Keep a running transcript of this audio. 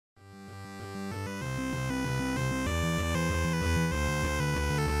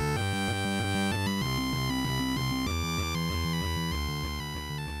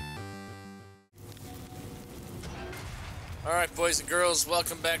Alright, boys and girls,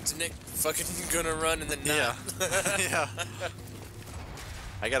 welcome back to Nick fucking gonna run and then not. Yeah. Yeah.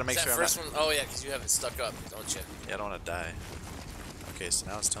 I gotta make sure I'm first one? Oh yeah, because you have it stuck up, don't you? Yeah, I don't want to die. Okay, so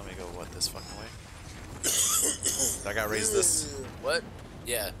now it's telling me to go what, this fucking way? I gotta raise this. What?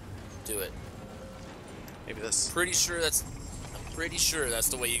 Yeah, do it. Maybe this. I'm pretty sure that's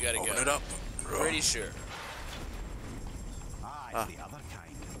the way you gotta go. Open it up. Pretty sure. Ah. The other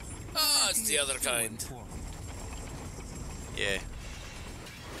kind. Ah, it's the other kind. Yeah.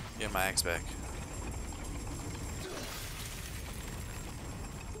 Get my axe back.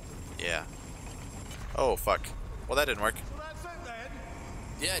 Yeah. Oh, fuck. Well, that didn't work. Well, that's it then.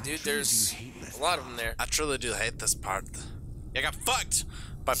 Yeah, dude, there's a lot of them there. I truly do hate this part. I got fucked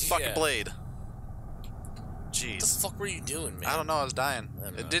by fucking blade. Jeez. What the fuck were you doing, man? I don't know, I was dying.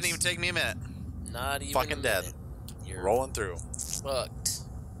 That It didn't even take me a minute. Not even Fucking a dead. minute. You're Rolling through. fucked.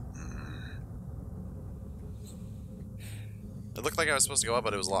 It looked like I was supposed to go up,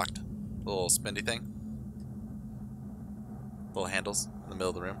 but it was locked. Little spindy thing. Little handles in the middle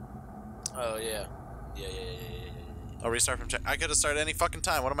of the room. Oh, yeah. Yeah. I'll restart from check. I could have started any fucking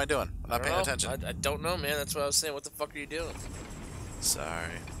time. What am I doing? I'm not paying attention. I don't know, man. That's what I was saying. What the fuck are you doing?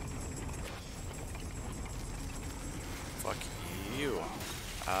 Sorry. Fuck you.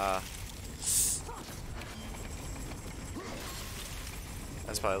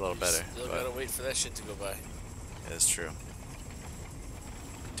 That's probably a little better. Still but gotta wait for that shit to go by. it's true.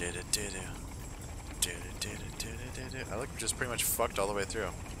 I look just pretty much fucked all the way through.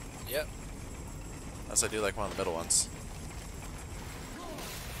 Yep. Unless I do like one of the middle ones.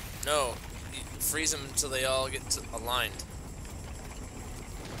 No. You freeze them until they all get aligned.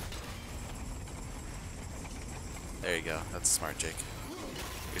 There you go. That's smart, Jake.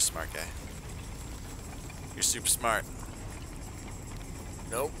 You're a smart guy. You're super smart.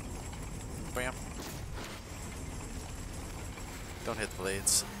 Nope. Bam. Don't hit the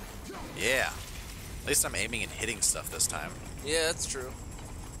blades. Yeah. At least I'm aiming and hitting stuff this time. Yeah, that's true.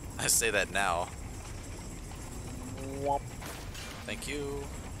 I say that now. Thank you.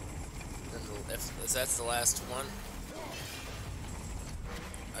 And if that's the last one,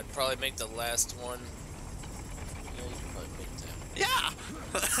 I'd probably make the last one. Yeah, you could probably make that.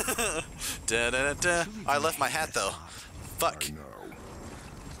 Yeah! Da da da. I left my hat though. Fuck. You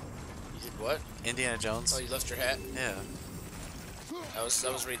did what? Indiana Jones. Oh, you left your hat? Yeah. I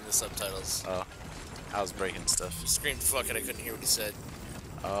was reading the subtitles. Oh. I was breaking stuff. You screamed fuck it, I couldn't hear what you said.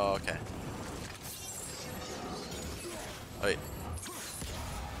 Oh, okay. Wait.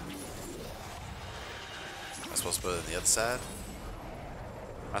 Am I supposed to put it on the other side?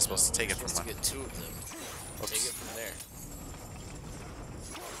 Am I supposed to take it You're from supposed my... to get two of them. Oops. Take it from there.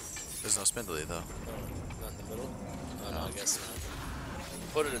 There's no spindly though. No, not in the middle? Oh, no, I guess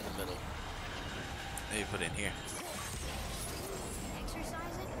not. Put it in the middle. Maybe put it in here.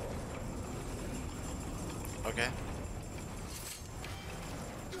 Okay.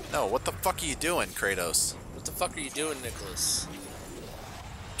 No, what the fuck are you doing, Kratos? What the fuck are you doing, Nicholas?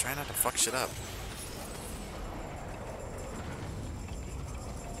 Try not to fuck shit up.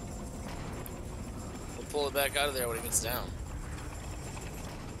 We'll pull it back out of there when it gets down.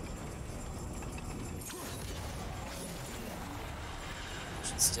 It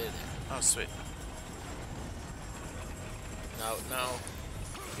should stay there. Oh, sweet. Now,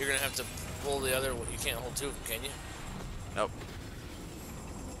 you're gonna have to pull the other one. You can't hold two of them, can you? Nope.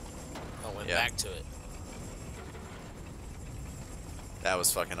 Oh, went Yeah. back to it. That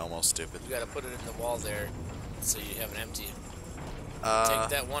was fucking almost stupid. You gotta put it in the wall there, so you have an empty. Take Take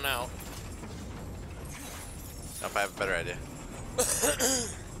that one out. Nope, I have a better idea. So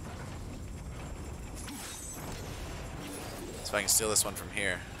if I can steal this one from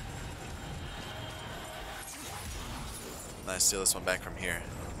here. And I steal this one back from here.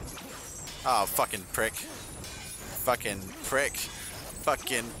 Oh, fucking prick. Fucking prick.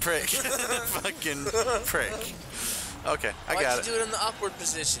 Fucking prick. Fucking prick. Okay, I got it. Why'd you do it in the upward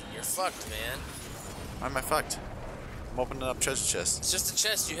position? You're fucked, man. Why am I fucked? I'm opening up treasure chests. It's just a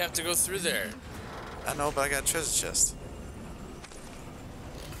chest. You have to go through there. I know, but I got a treasure chest.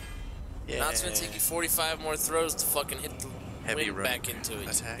 Yeah. Now it's gonna take you 45 more throws to fucking hit the Heavy wing back into it,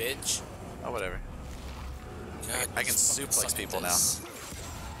 attack. you bitch. Oh, whatever. God, I can just fucking suplex suck at people this.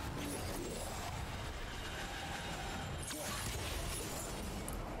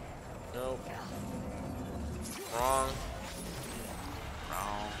 Nope. Wrong.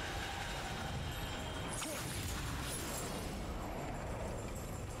 Wrong.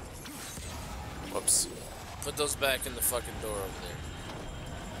 Whoops. Put those back in the fucking door over there.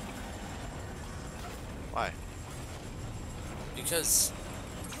 Why? Because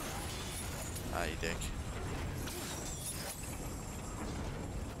Ah, you dick.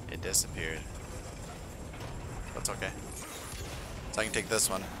 it disappeared. That's okay. So I can take this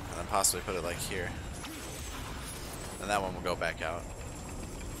one and then possibly put it like here. And that one will go back out.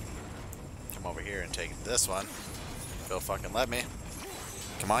 Come over here and take this one. Go fucking let me.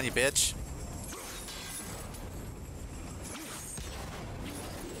 Come on, you bitch.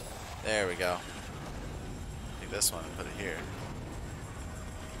 There we go. Take this one and put it here.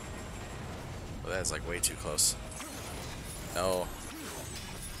 Well, that's like way too close. No.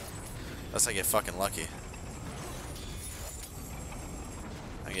 Unless I get fucking lucky.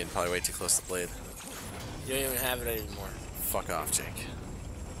 I'm getting probably way too close to the blade. You don't even have it anymore. Fuck off, Jake.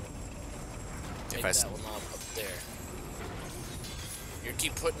 Take that one off up there. You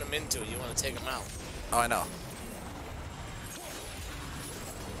keep putting them into it. You want to take them out. Oh, I know.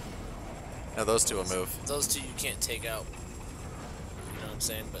 No, those two will move. Those two you can't take out. You know what I'm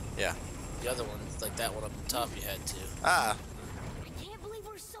saying? But yeah. The other one, like that one up the top, you had to. Ah. I can't believe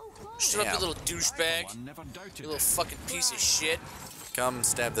we're so close. Shut up, you little douchebag. You little fucking piece of shit. Come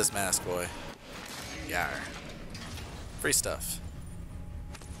stab this mask, boy. Yar. Free stuff.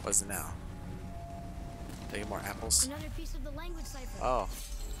 What is it now? Take more apples? Another piece of the language cipher. Oh.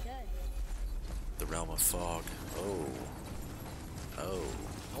 Good. The realm of fog. Oh. Oh.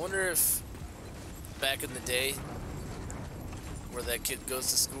 I wonder if back in the day where that kid goes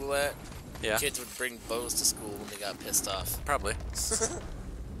to school at, yeah, kids would bring bows to school when they got pissed off. Probably.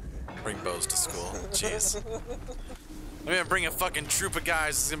 Bring bows to school. Jeez. I'm gonna bring a fucking troop of guys.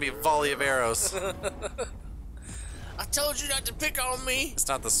 It's gonna be a volley of arrows. I told you not to pick on me. It's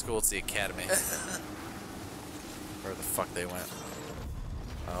not the school, it's the academy. Where the fuck they went?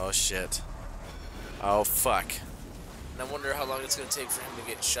 Oh shit. Oh fuck. And I wonder how long it's gonna take for him to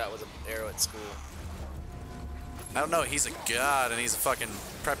get shot with an arrow at school. I don't know, he's a god and he's a fucking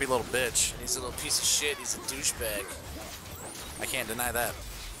preppy little bitch. And he's a little piece of shit, he's a douchebag. I can't deny that.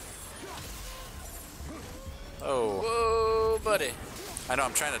 Oh. Whoa, buddy. I know,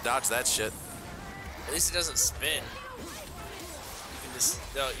 I'm trying to dodge that shit. At least it doesn't spin. You can just,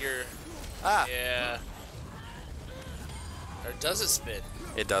 no, you're, ah. Yeah. Or does it spin?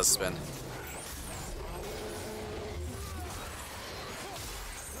 It does spin.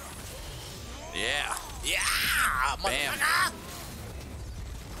 Yeah. Yeah! Bam.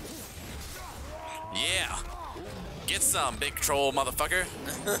 Yeah. Get some, big troll motherfucker.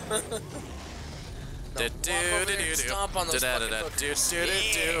 Stomp on those fucking fuckers.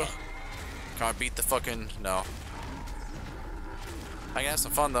 Yeah. Can't beat the fucking... No. I can have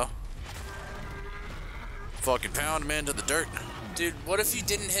some fun, though. Fucking pound him into the dirt. Dude, what if you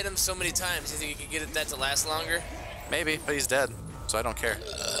didn't hit him so many times? You think you could get that to last longer? Maybe, but he's dead, so I don't care.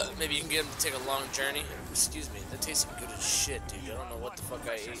 Maybe you can get him to take a long journey. Excuse me, that tasted good as shit, dude. I don't know what the fuck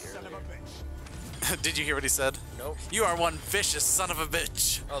I ate earlier. Did you hear what he said? Nope. You are one vicious son of a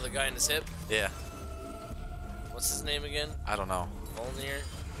bitch. Oh, the guy in his hip? Yeah. What's his name again? I don't know. Volnir?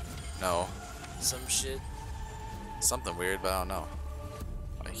 No. Some shit? Something weird, but I don't know.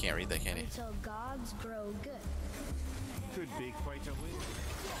 Oh, you can't read that, can you? Until gods grow good. Could be quite a win. No.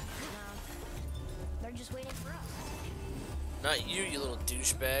 They're just waiting for us. Not you, you little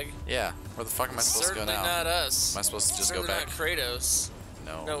douchebag. Yeah. Where the fuck am I supposed to go now? Certainly not us. Am I supposed to just Certainly go back? not Kratos.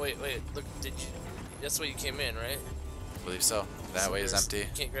 No. No, wait. Look, did you... That's where you came in, right? I believe so. That way is empty. You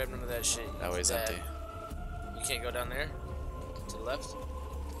can't grab none of that shit. That way is empty. You can't go down there? To the left?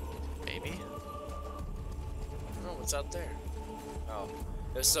 Maybe? No, what's out there? Oh.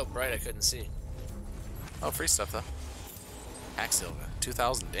 It was so bright I couldn't see. Oh, free stuff, though. Axil,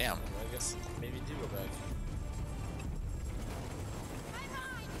 2,000, damn. I guess maybe do go back.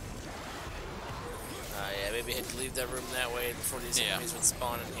 Yeah, maybe I had to leave that room that way before these enemies would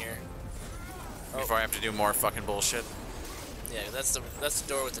spawn in here. Before I have to do more fucking bullshit. Yeah, that's the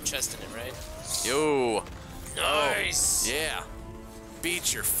door with the chest in it, right? Yo! Nice! Oh, yeah.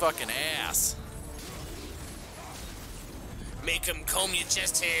 Beat your fucking ass. Make him comb your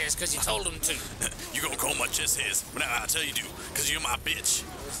chest hairs because you told him to. You gonna comb my chest hairs? But now I'll tell you do, because you're my bitch.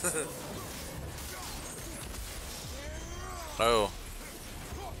 Oh.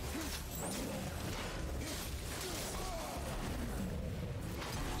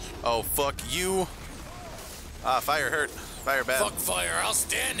 Oh, fuck you. Ah, fire hurt. Fire bad. Fuck fire, I'll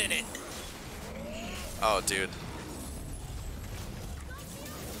stand in it. Oh, dude.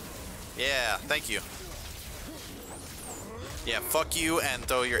 Yeah, thank you. Yeah, fuck you and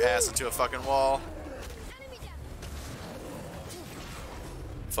throw your ass into a fucking wall.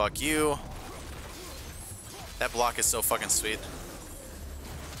 Fuck you. That block is so fucking sweet.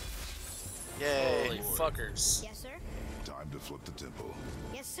 Yay. Holy fuckers. Yes, sir. Time to flip the temple.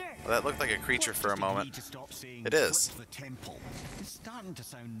 Yes, sir. Well, that looked like a creature for a moment. To stop saying It is. flip the temple. It's starting to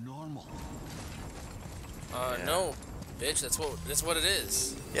sound normal. Yeah. No, bitch. That's what it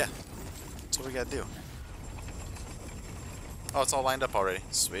is. Yeah. That's what we gotta do. Oh, it's all lined up already.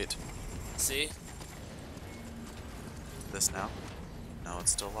 Sweet. See? This now? No,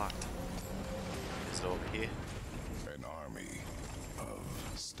 it's still locked. Is it over here? An army of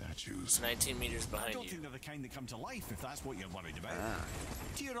statues. It's 19 meters I behind don't you. think they're the kind that come to life, if that's what you're worried about. Ah.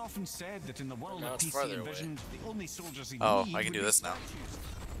 Tyr often said that in the world Now of it's PC farther away. envisioned, the only soldiers he Oh, need I can would do be this now. statues.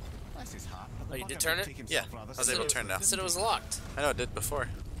 Bless his heart, but the Oh, you did bugger turn would it? take Yeah, himself rather I was able to turn now. Said it was locked. I know it did before.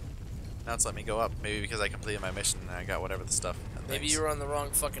 Now it's letting me go up. Maybe because I completed my mission and I got whatever the stuff. and Maybe things. you were on the wrong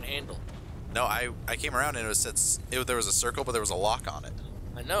fucking handle. No, I came around and there was a circle, but there was a lock on it.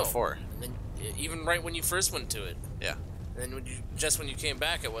 I know. Before. And then even right when you first went to it, Yeah, and then when you came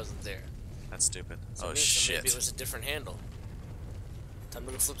back, it wasn't there. that's stupid. So Oh maybe shit. it was a different handle. Time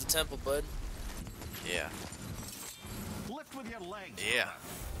to go flip the temple, bud. Yeah. Lift with your legs. Yeah.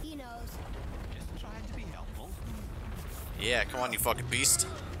 He knows. Just trying to be helpful. Yeah, come on, you fucking beast.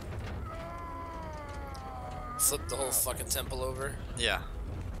 Flip the whole fucking temple over. Yeah.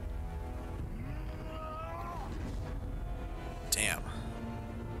 Damn.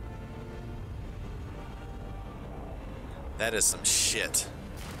 That is some shit.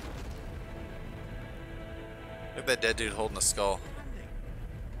 Look at that dead dude holding a skull.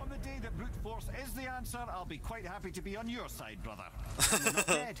 On the day that brute force is the answer, I'll be quite happy to be on your side, brother. You're not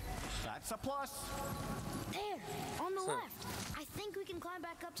dead. That's a plus. There, on the left. I think we can climb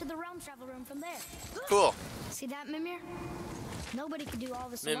back up to the realm travel room from there. Cool. See that, Mimir? Nobody can do all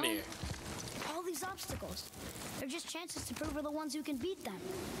this alone. Mimir. All these obstacles. They're just chances to prove we're the ones who can beat them.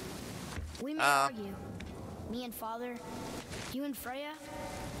 We may Uh. argue. Me and Father, you and Freya,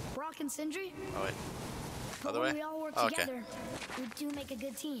 Brock and Sindri. Oh wait. But Other when way? we all work Oh, okay. together, we do make a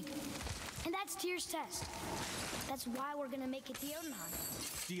good team. And that's Tyr's test. That's why we're gonna make it to Jotunheim.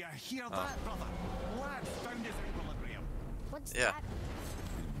 Do you hear that, brother? Lad found his equilibrium. What's Yeah. that?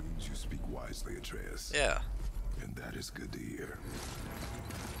 It means you speak wisely, Atreus. Yeah. And that is good to hear.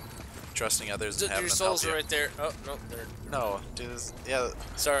 Trusting others and having Your them souls help are you. right there. Oh no, they're. No, dude. Yeah.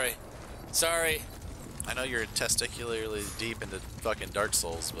 Sorry. Sorry. I know you're testicularly deep into fucking Dark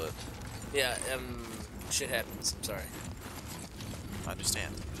Souls, but Yeah. Shit happens. I'm sorry. I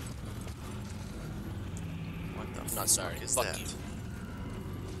understand. What the I'm not sorry. fuck is Fuck that? you.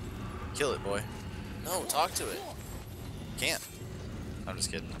 Kill it, boy. No, talk to it. Can't. I'm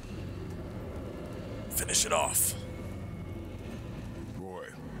just kidding. Finish it off. Roy,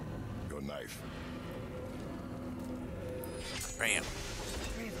 your knife. Bam.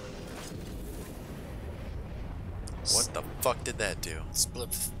 What the fuck did that do?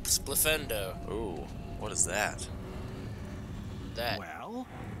 Spliffendo. Ooh, what is that? That. Well,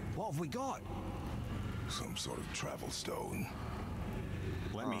 what have we got? Some sort of travel stone.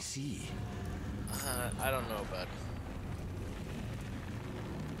 Let me see. I don't know, bud.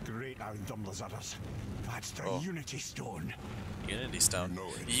 Great Audumlazaras. That's the Oh. Unity Stone. Unity Stone. know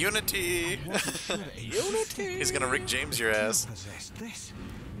it. Unity! Unity. He's gonna Rick James your ass. Possessed this.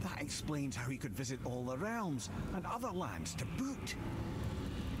 That explains how he could visit all the realms and other lands to boot.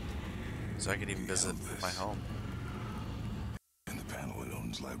 So I could even visit my home. In the panel in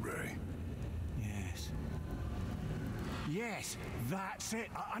Odin's library. Yes. Yes, that's it.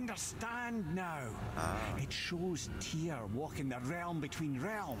 I understand now. It shows Tyr walking the realm between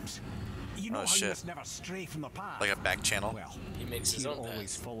realms. You know Oh, how shit. you must never stray from the path. Like a back channel? Well, He makes his Tyr own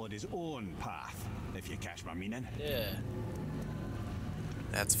always path. followed his own path, if you catch my meaning. Yeah.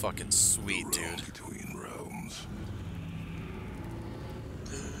 That's fucking sweet, Roam dude. between realms.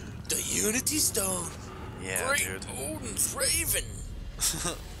 The Unity Stone. Yeah, Great dude. Odin's Raven.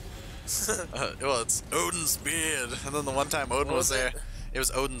 Well, it's Odin's beard. And then the one time Odin What was was there, it? it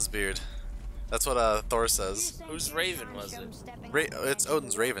was Odin's beard. That's what Thor says. Whose Raven was it? It's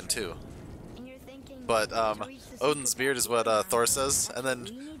Odin's raven too. And you're thinking, But to reach the Odin's secret beard is what Jotunheim, Thor says. And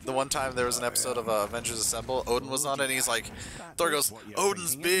then the one time there was an episode of Avengers Assemble, Odin was on it, and he's like, Thor goes,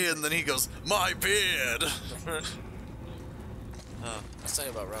 Odin's beard, and then he goes, my beard. I was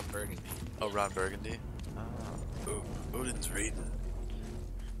talking about Ron Burgundy. Oh, Ron Burgundy. Oh, Odin's raven.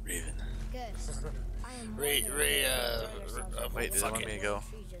 Raven. Good. I am Ray, ready Ray, to enjoy yourself. Wait, did they want me to go?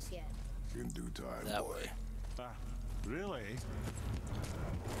 Just yet. In due time, that boy. way. Really?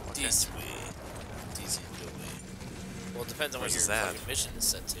 This way. This the way. Well, it depends on what Where's your this at? fucking mission is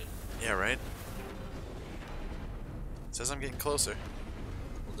set to. Yeah, right? Says I'm getting closer.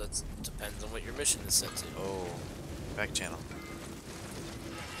 Well, that depends on what your mission is set to. Oh, back channel.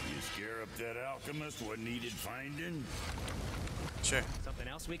 You scare up that alchemist what needed finding? Sure. Something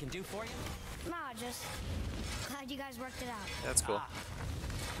else we can do for you? Nah, just glad you guys worked it out. That's cool.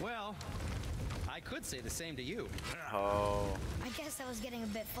 Well, I could say the same to you. Oh. I guess I was getting a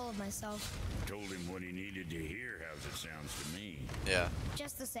bit full of myself. Told him what he needed to hear, how's it sounds to me. Yeah.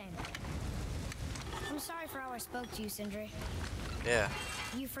 Just the same. I'm sorry for how I spoke to you, Sindri. Yeah.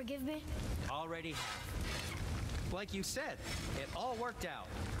 You forgive me? Already have. Like you said, it all worked out.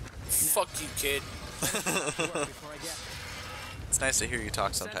 Fuck you, kid. Work before I get It's nice to hear you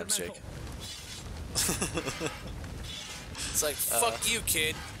talk sometimes, Jake. sentimental. It's like, fuck you,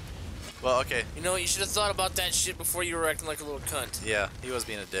 kid. Well, okay. You know what? You should have thought about that shit before you were acting like a little cunt. Yeah, he was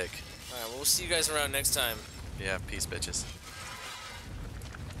being a dick. Alright, well, we'll see you guys around next time. Yeah, peace, bitches.